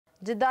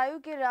जदयू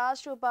के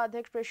राष्ट्रीय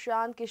उपाध्यक्ष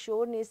प्रशांत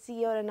किशोर ने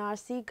सीए और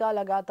एनआरसी का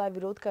लगातार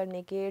विरोध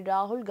करने के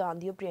राहुल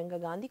गांधी और प्रियंका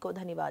गांधी को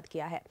धन्यवाद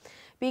किया है।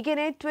 पीके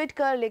ने ट्वीट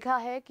कर लिखा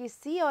है कि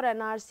सीए और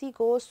एनआरसी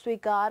को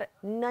स्वीकार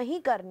नहीं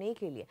करने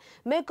के लिए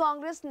मैं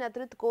कांग्रेस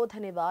नेतृत्व को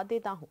धन्यवाद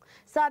देता हूं।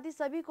 साथ ही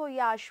सभी को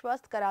यह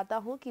आश्वस्त कराता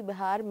हूं कि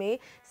बिहार में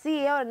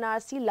सीए और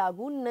एनआरसी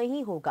लागू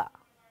नहीं होगा।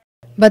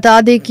 बता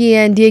दें कि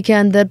एनडीए के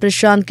अंदर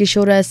प्रशांत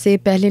किशोर ऐसे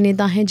पहले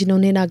नेता हैं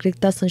जिन्होंने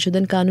नागरिकता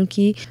संशोधन कानून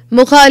की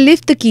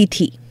मुखालिफत की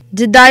थी।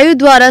 जदयू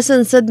द्वारा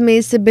संसद में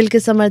इस बिल के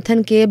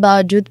समर्थन के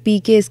बावजूद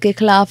पीके इसके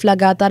खिलाफ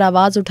लगातार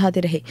आवाज उठाते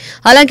रहे।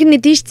 हालांकि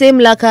नीतीश से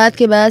मुलाकात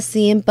के बाद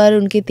सीएम पर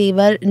उनके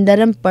तेवर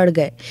नरम पड़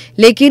गए,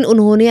 लेकिन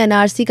उन्होंने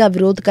एनआरसी का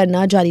विरोध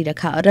करना जारी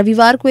रखा।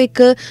 रविवार को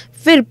एक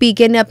फिर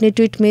पीके ने अपने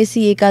ट्वीट में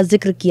सीए का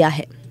जिक्र किया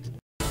है।